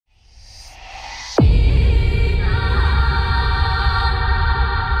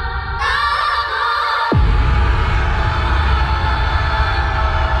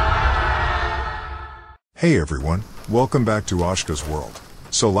Hey everyone, welcome back to ASKA's world.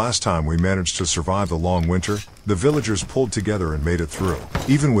 So last time we managed to survive the long winter, the villagers pulled together and made it through.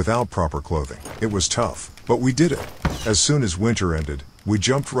 Even without proper clothing, it was tough, but we did it. As soon as winter ended, we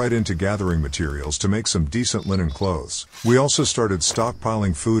jumped right into gathering materials to make some decent linen clothes. We also started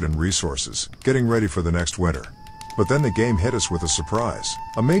stockpiling food and resources, getting ready for the next winter. But then the game hit us with a surprise,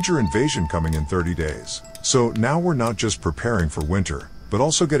 a major invasion coming in 30 days. So now we're not just preparing for winter, but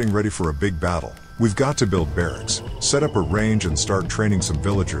also getting ready for a big battle. We've got to build barracks, set up a range and start training some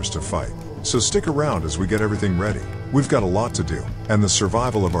villagers to fight. So stick around as we get everything ready. We've got a lot to do, and the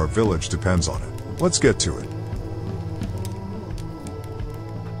survival of our village depends on it. Let's get to it.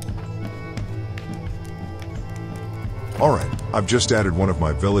 Alright, I've just added one of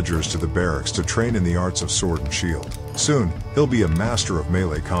my villagers to the barracks to train in the arts of sword and shield. Soon, he'll be a master of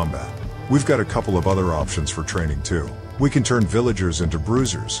melee combat. We've got a couple of other options for training too. We can turn villagers into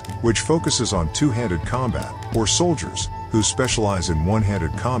bruisers, which focuses on two-handed combat, or soldiers, who specialize in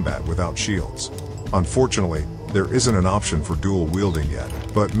one-handed combat without shields. Unfortunately, there isn't an option for dual wielding yet,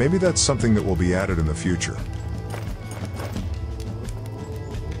 but maybe that's something that will be added in the future.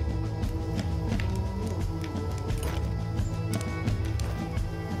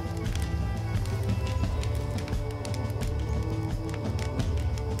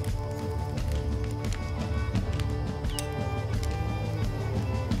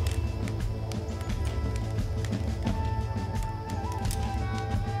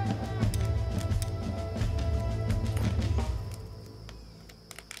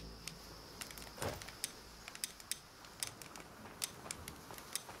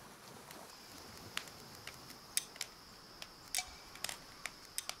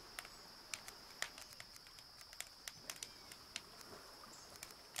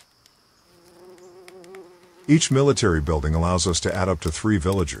 Each military building allows us to add up to 3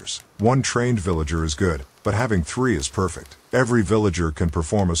 villagers. One trained villager is good, but having 3 is perfect. Every villager can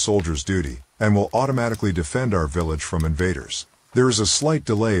perform a soldier's duty, and will automatically defend our village from invaders. There is a slight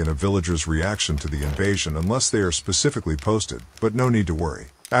delay in a villager's reaction to the invasion unless they are specifically posted, but no need to worry.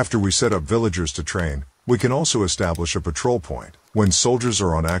 After we set up villagers to train, we can also establish a patrol point. When soldiers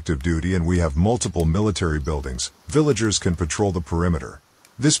are on active duty and we have multiple military buildings, villagers can patrol the perimeter.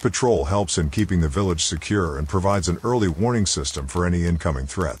 This patrol helps in keeping the village secure and provides an early warning system for any incoming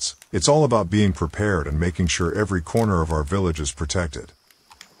threats. It's all about being prepared and making sure every corner of our village is protected.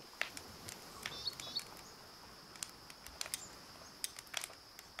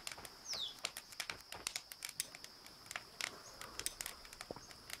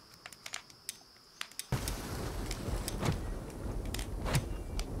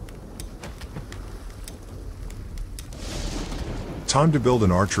 Time to build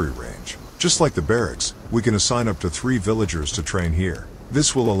an archery range. Just like the barracks, we can assign up to 3 villagers to train here.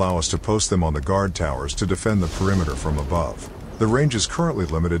 This will allow us to post them on the guard towers to defend the perimeter from above. The range is currently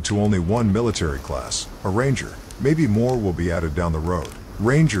limited to only 1 military class, a ranger. Maybe more will be added down the road.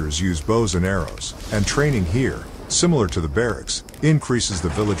 Rangers use bows and arrows, and training here, similar to the barracks, increases the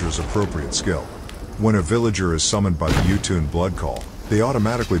villager's appropriate skill. When a villager is summoned by the U-Tune blood call, they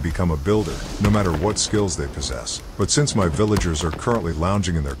automatically become a builder, no matter what skills they possess. But since my villagers are currently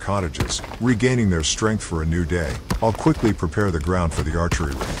lounging in their cottages, regaining their strength for a new day, I'll quickly prepare the ground for the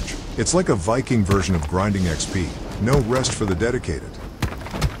archery range. It's like a Viking version of grinding XP, no rest for the dedicated.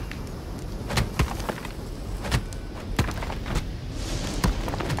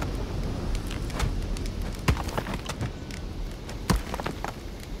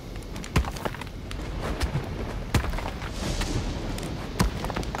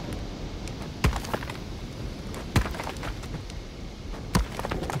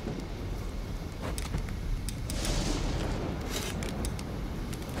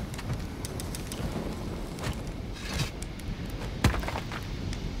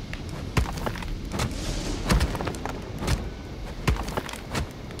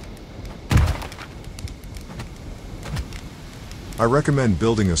 I recommend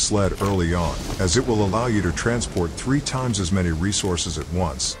building a sled early on, as it will allow you to transport 3 times as many resources at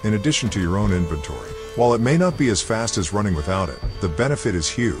once, in addition to your own inventory. While it may not be as fast as running without it, the benefit is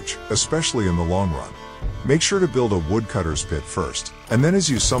huge, especially in the long run. Make sure to build a woodcutter's pit first, and then as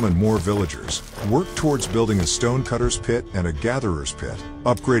you summon more villagers, work towards building a stonecutter's pit and a gatherer's pit,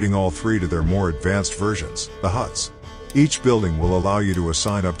 upgrading all 3 to their more advanced versions, the huts. Each building will allow you to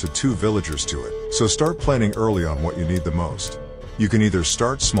assign up to 2 villagers to it, so start planning early on what you need the most. You can either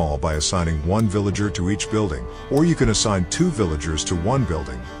start small by assigning one villager to each building, or you can assign 2 villagers to one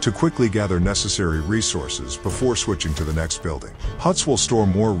building to quickly gather necessary resources before switching to the next building. Huts will store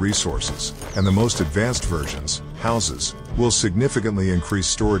more resources, and the most advanced versions, houses, will significantly increase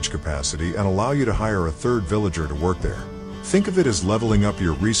storage capacity and allow you to hire a 3rd villager to work there. Think of it as leveling up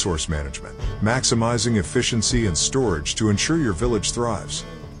your resource management, maximizing efficiency and storage to ensure your village thrives.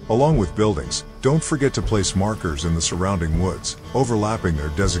 Along with buildings, don't forget to place markers in the surrounding woods, overlapping their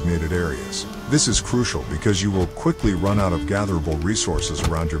designated areas. This is crucial because you will quickly run out of gatherable resources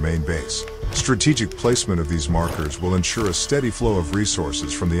around your main base. Strategic placement of these markers will ensure a steady flow of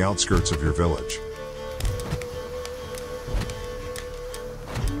resources from the outskirts of your village.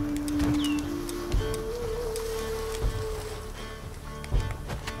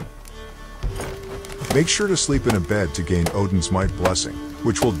 Make sure to sleep in a bed to gain Odin's Might Blessing,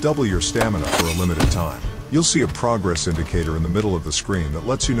 which will double your stamina for a limited time. You'll see a progress indicator in the middle of the screen that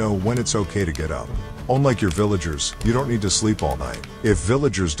lets you know when it's okay to get up. Unlike your villagers, you don't need to sleep all night. If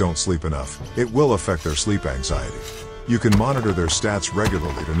villagers don't sleep enough, it will affect their sleep anxiety. You can monitor their stats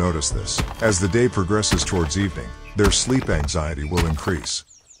regularly to notice this. As the day progresses towards evening, their sleep anxiety will increase.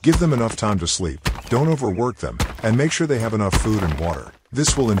 Give them enough time to sleep, don't overwork them, and make sure they have enough food and water.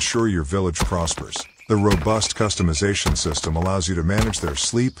 This will ensure your village prospers. The robust customization system allows you to manage their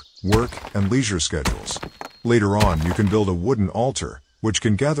sleep, work, and leisure schedules. Later on, you can build a wooden altar, which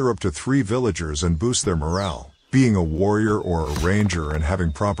can gather up to 3 villagers and boost their morale. Being a warrior or a ranger and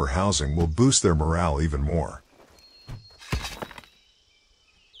having proper housing will boost their morale even more.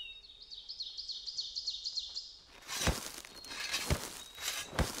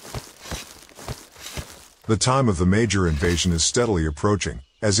 The time of the major invasion is steadily approaching,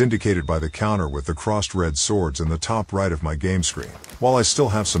 as indicated by the counter with the crossed red swords in the top right of my game screen. While I still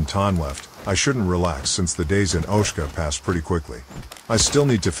have some time left, I shouldn't relax since the days in ASKA passed pretty quickly. I still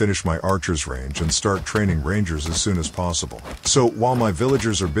need to finish my archer's range and start training rangers as soon as possible. So, while my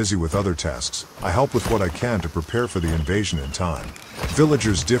villagers are busy with other tasks, I help with what I can to prepare for the invasion in time.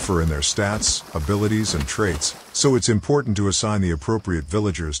 Villagers differ in their stats, abilities, and traits, so it's important to assign the appropriate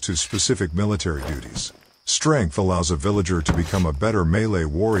villagers to specific military duties. Strength allows a villager to become a better melee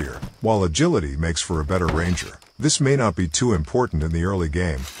warrior, while agility makes for a better ranger. This may not be too important in the early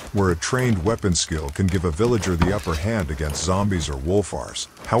game, where a trained weapon skill can give a villager the upper hand against zombies or wolfars.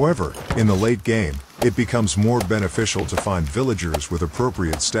 However, in the late game, it becomes more beneficial to find villagers with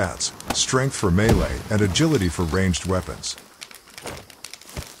appropriate stats, strength for melee, and agility for ranged weapons.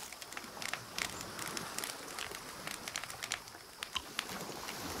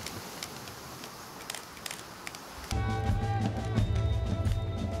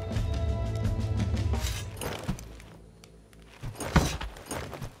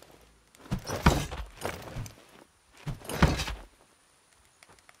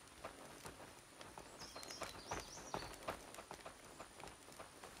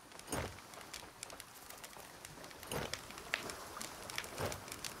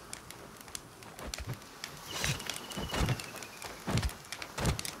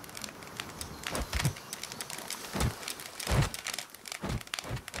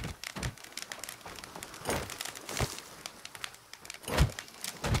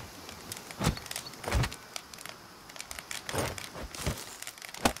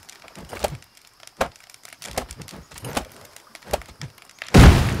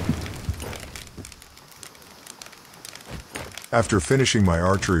 After finishing my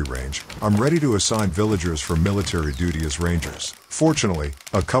archery range, I'm ready to assign villagers for military duty as rangers. Fortunately,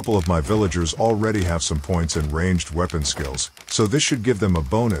 a couple of my villagers already have some points in ranged weapon skills, so this should give them a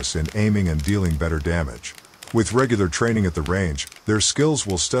bonus in aiming and dealing better damage. With regular training at the range, their skills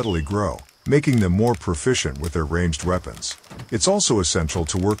will steadily grow, making them more proficient with their ranged weapons. It's also essential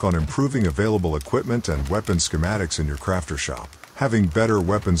to work on improving available equipment and weapon schematics in your crafter shop. Having better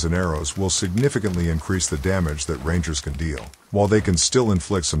weapons and arrows will significantly increase the damage that rangers can deal. While they can still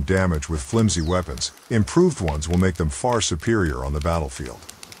inflict some damage with flimsy weapons, improved ones will make them far superior on the battlefield.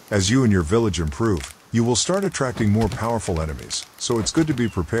 As you and your village improve, you will start attracting more powerful enemies, so it's good to be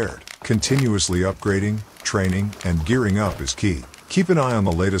prepared. Continuously upgrading, training, and gearing up is key. Keep an eye on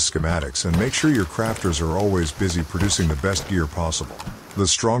the latest schematics and make sure your crafters are always busy producing the best gear possible. The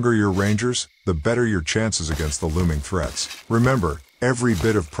stronger your rangers, the better your chances against the looming threats. Remember, every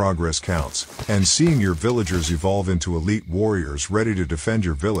bit of progress counts, and seeing your villagers evolve into elite warriors ready to defend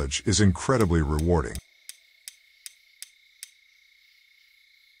your village is incredibly rewarding.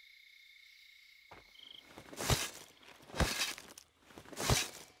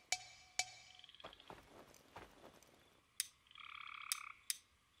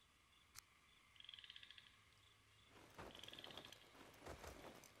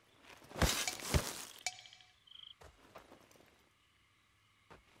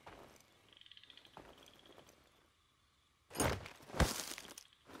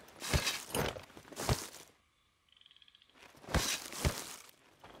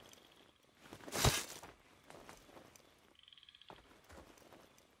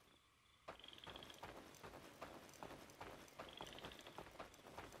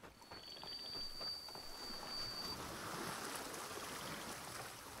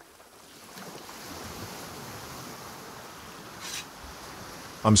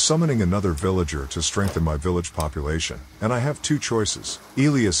 I'm summoning another villager to strengthen my village population, and I have two choices.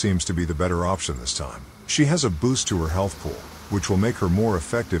 Elia seems to be the better option this time. She has a boost to her health pool, which will make her more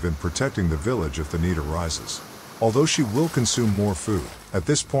effective in protecting the village if the need arises. Although she will consume more food, at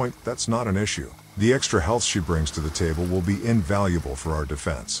this point that's not an issue. The extra health she brings to the table will be invaluable for our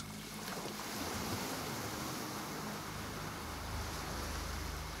defense.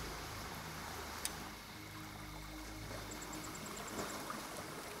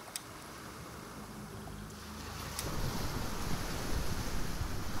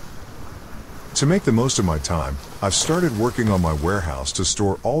 To make the most of my time, I've started working on my warehouse to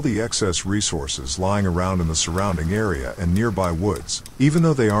store all the excess resources lying around in the surrounding area and nearby woods. Even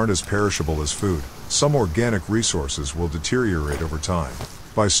though they aren't as perishable as food, some organic resources will deteriorate over time.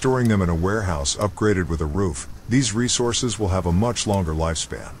 By storing them in a warehouse upgraded with a roof, these resources will have a much longer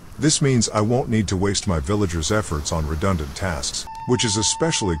lifespan. This means I won't need to waste my villagers' efforts on redundant tasks, which is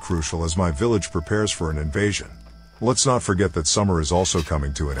especially crucial as my village prepares for an invasion. Let's not forget that summer is also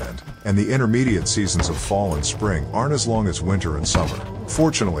coming to an end, and the intermediate seasons of fall and spring aren't as long as winter and summer.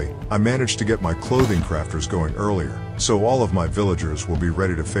 Fortunately, I managed to get my clothing crafters going earlier, so all of my villagers will be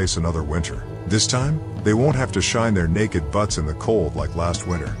ready to face another winter. This time, they won't have to shine their naked butts in the cold like last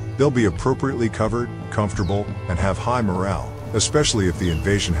winter. They'll be appropriately covered, comfortable, and have high morale, especially if the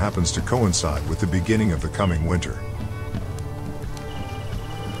invasion happens to coincide with the beginning of the coming winter.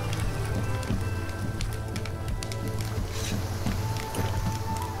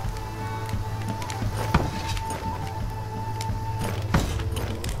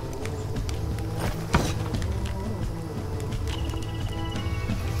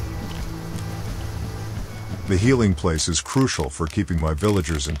 The healing place is crucial for keeping my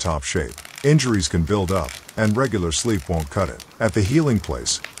villagers in top shape. Injuries can build up, and regular sleep won't cut it. At the healing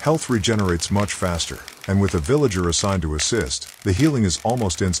place, health regenerates much faster, and with a villager assigned to assist, the healing is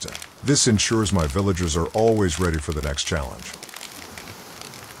almost instant. This ensures my villagers are always ready for the next challenge.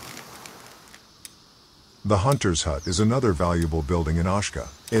 The Hunter's Hut is another valuable building in ASKA.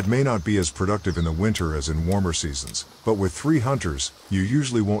 It may not be as productive in the winter as in warmer seasons, but with 3 hunters, you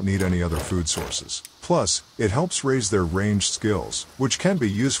usually won't need any other food sources. Plus, it helps raise their ranged skills, which can be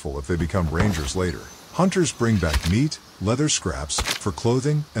useful if they become rangers later. Hunters bring back meat, leather scraps, for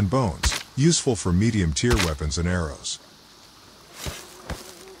clothing, and bones, useful for medium-tier weapons and arrows.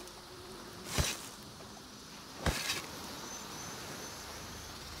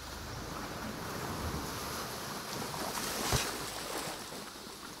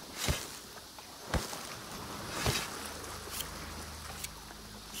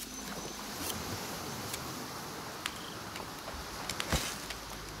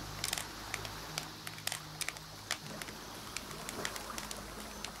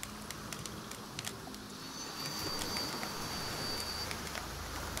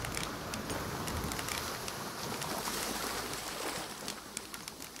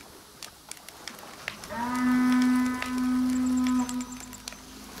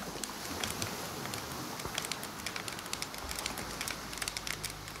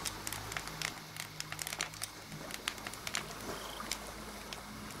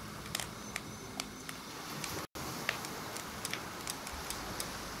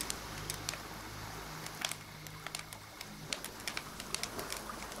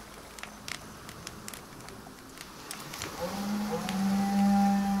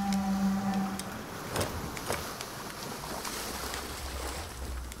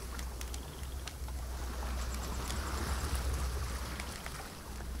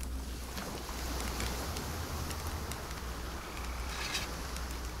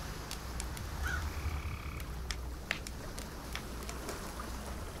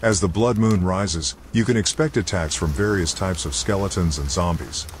 As the blood moon rises, you can expect attacks from various types of skeletons and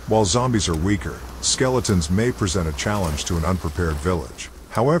zombies. While zombies are weaker, skeletons may present a challenge to an unprepared village.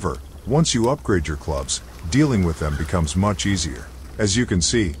 However, once you upgrade your clubs, dealing with them becomes much easier. As you can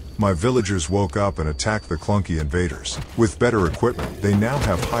see, my villagers woke up and attacked the clunky invaders. With better equipment, they now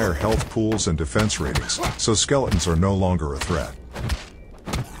have higher health pools and defense ratings, so skeletons are no longer a threat.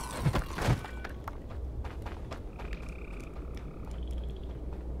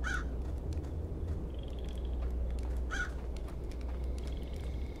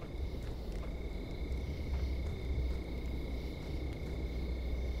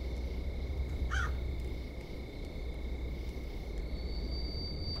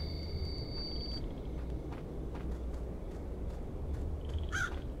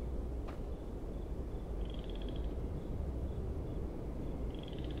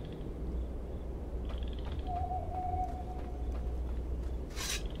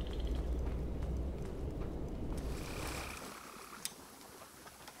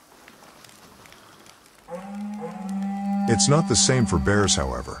 It's not the same for bears,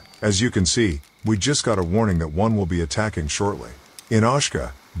 however. As you can see, we just got a warning that one will be attacking shortly. In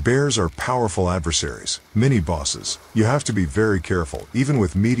ASKA, bears are powerful adversaries, mini-bosses. You have to be very careful, even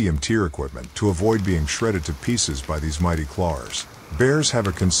with medium-tier equipment, to avoid being shredded to pieces by these mighty clawers. Bears have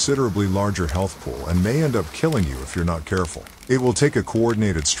a considerably larger health pool and may end up killing you if you're not careful. It will take a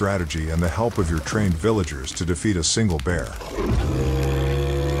coordinated strategy and the help of your trained villagers to defeat a single bear.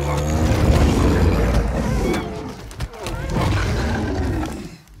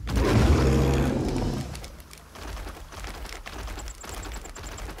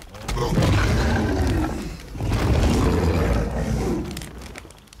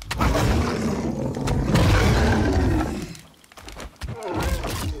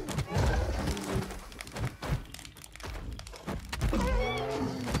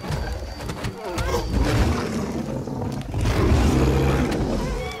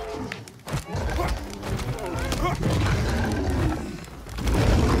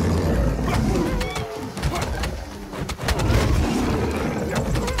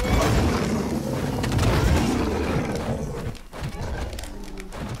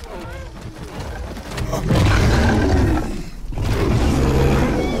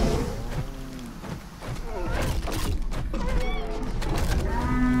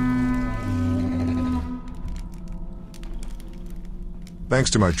 Thanks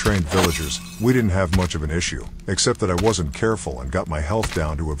to my trained villagers, we didn't have much of an issue, except that I wasn't careful and got my health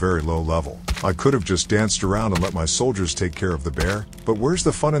down to a very low level. I could have just danced around and let my soldiers take care of the bear, but where's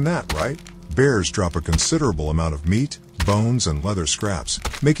the fun in that, right? Bears drop a considerable amount of meat, bones, and leather scraps,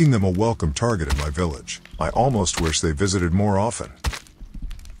 making them a welcome target in my village. I almost wish they visited more often.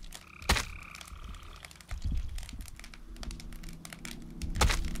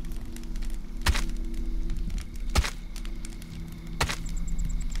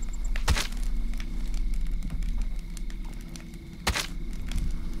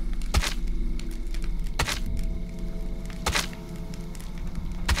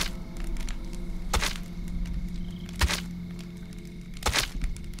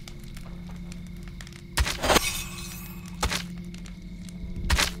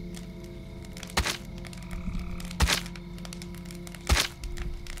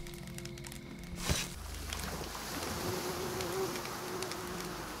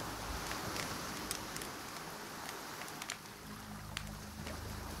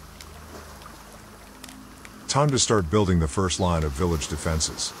 Time to start building the first line of village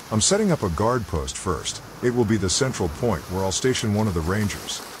defenses. I'm setting up a guard post first. It will be the central point where I'll station one of the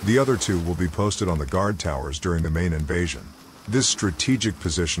rangers. The other two will be posted on the guard towers during the main invasion. This strategic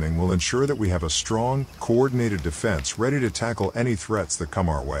positioning will ensure that we have a strong, coordinated defense ready to tackle any threats that come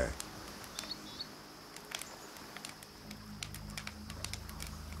our way.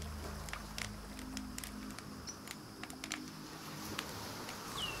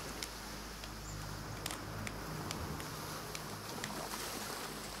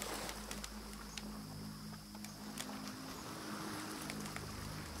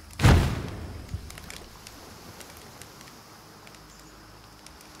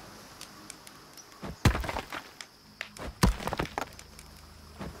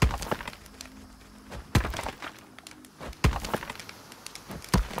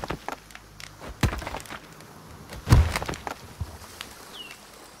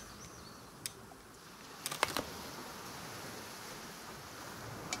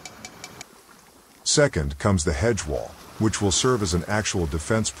 Second comes the hedge wall, which will serve as an actual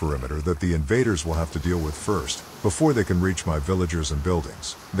defense perimeter that the invaders will have to deal with first, before they can reach my villagers and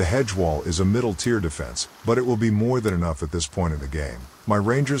buildings. The hedge wall is a middle-tier defense, but it will be more than enough at this point in the game. My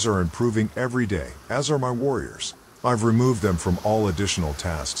rangers are improving every day, as are my warriors. I've removed them from all additional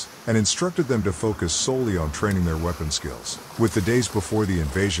tasks, and instructed them to focus solely on training their weapon skills. With the days before the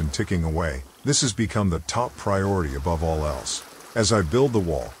invasion ticking away, this has become the top priority above all else. As I build the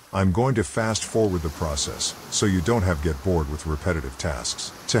wall, I'm going to fast forward the process, so you don't have to get bored with repetitive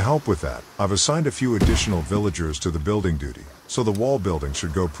tasks. To help with that, I've assigned a few additional villagers to the building duty, so the wall building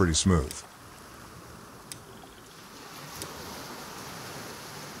should go pretty smooth.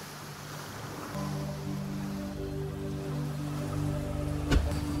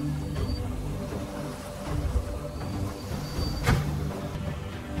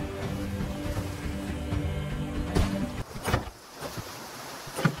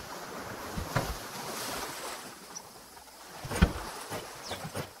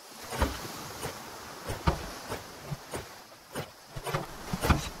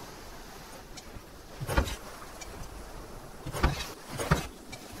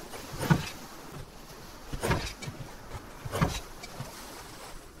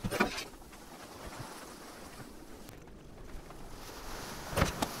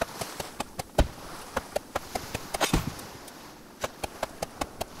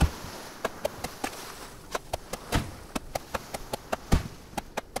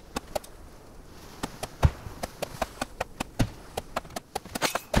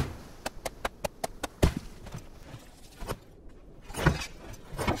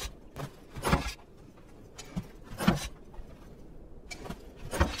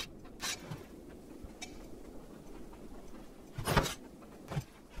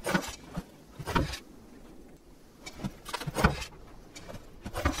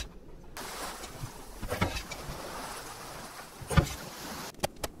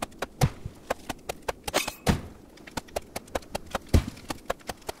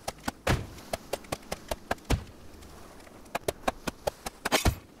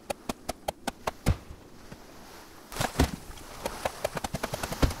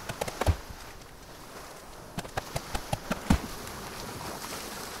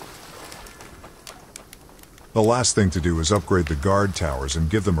 The last thing to do is upgrade the guard towers and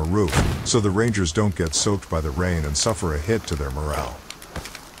give them a roof, so the Rangers don't get soaked by the rain and suffer a hit to their morale.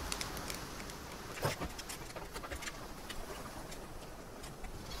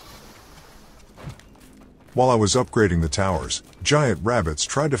 While I was upgrading the towers, giant rabbits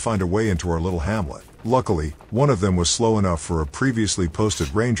tried to find a way into our little hamlet. Luckily, one of them was slow enough for a previously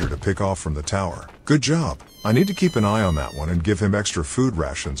posted ranger to pick off from the tower. Good job. I need to keep an eye on that one and give him extra food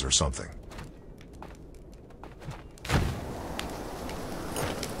rations or something.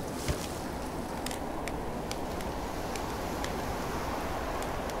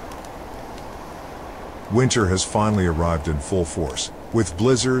 Winter has finally arrived in full force, with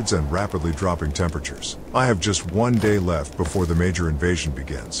blizzards and rapidly dropping temperatures. I have just one day left before the major invasion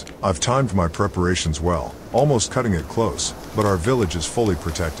begins. I've timed my preparations well, almost cutting it close, but our village is fully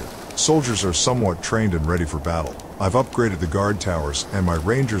protected. Soldiers are somewhat trained and ready for battle. I've upgraded the guard towers, and my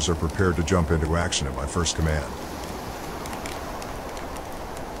rangers are prepared to jump into action at my first command.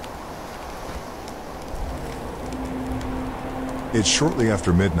 It's shortly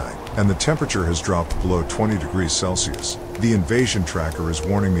after midnight, and the temperature has dropped below 20 degrees Celsius. The invasion tracker is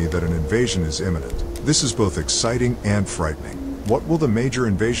warning me that an invasion is imminent. This is both exciting and frightening. What will the major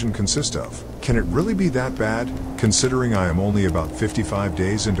invasion consist of? Can it really be that bad, considering I am only about 55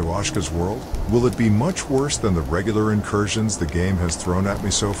 days into ASKA's world? Will it be much worse than the regular incursions the game has thrown at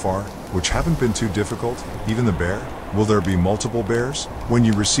me so far, which haven't been too difficult, even the bear? Will there be multiple bears? When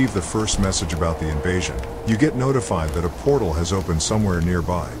you receive the first message about the invasion, you get notified that a portal has opened somewhere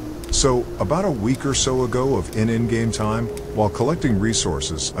nearby. So, about a week or so ago of in-game time, while collecting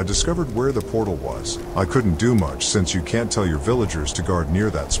resources, I discovered where the portal was. I couldn't do much since you can't tell your villagers to guard near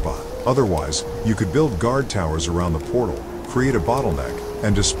that spot. Otherwise, you could build guard towers around the portal, create a bottleneck,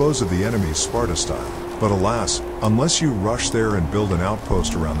 and dispose of the enemies Sparta style. But alas, unless you rush there and build an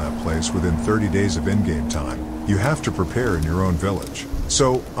outpost around that place within 30 days of in-game time, you have to prepare in your own village.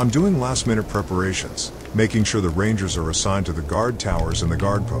 So, I'm doing last-minute preparations, making sure the rangers are assigned to the guard towers and the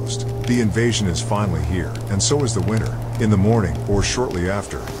guard post. The invasion is finally here, and so is the winter. In the morning, or shortly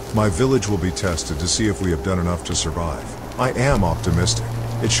after, my village will be tested to see if we have done enough to survive. I am optimistic.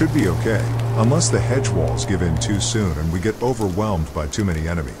 It should be okay, unless the hedge walls give in too soon and we get overwhelmed by too many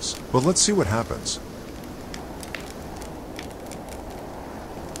enemies. But let's see what happens.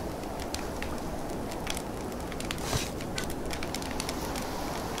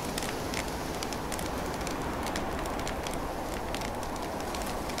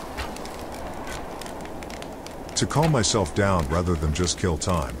 To calm myself down rather than just kill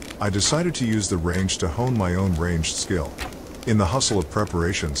time, I decided to use the range to hone my own ranged skill. In the hustle of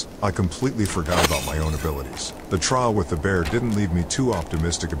preparations, I completely forgot about my own abilities. The trial with the bear didn't leave me too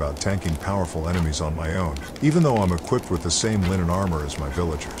optimistic about tanking powerful enemies on my own, even though I'm equipped with the same linen armor as my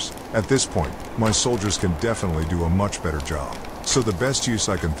villagers. At this point, my soldiers can definitely do a much better job. So the best use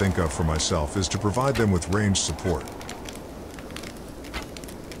I can think of for myself is to provide them with ranged support.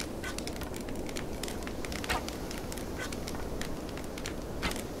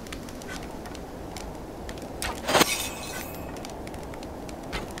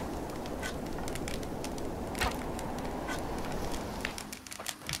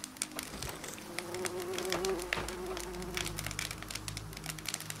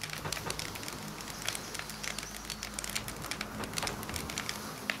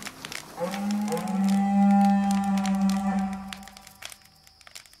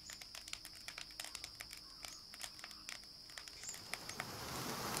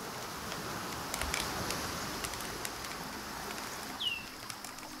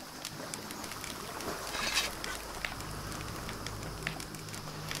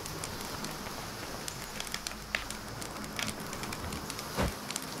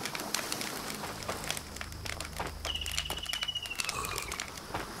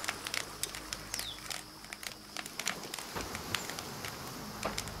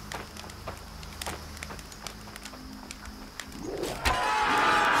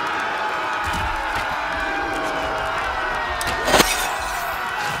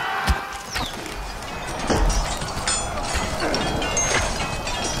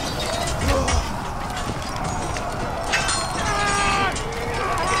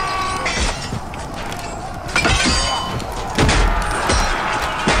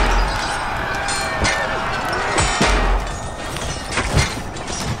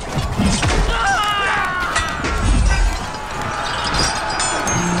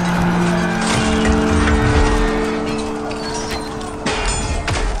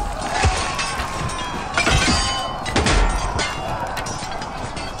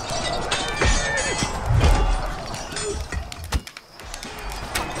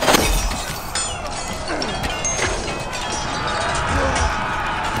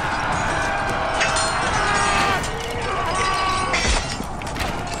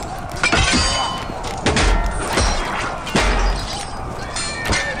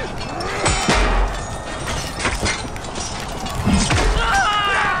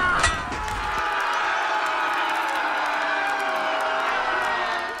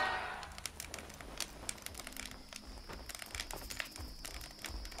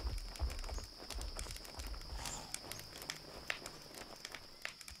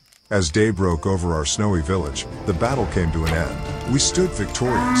 As day broke over our snowy village, the battle came to an end. We stood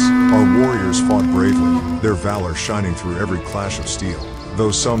victorious. Our warriors fought bravely, their valor shining through every clash of steel.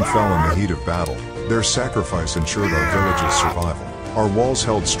 Though some fell in the heat of battle, their sacrifice ensured our village's survival. Our walls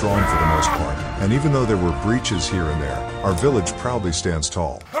held strong for the most part, and even though there were breaches here and there, our village proudly stands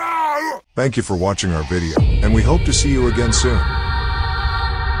tall. Thank you for watching our video, and we hope to see you again soon.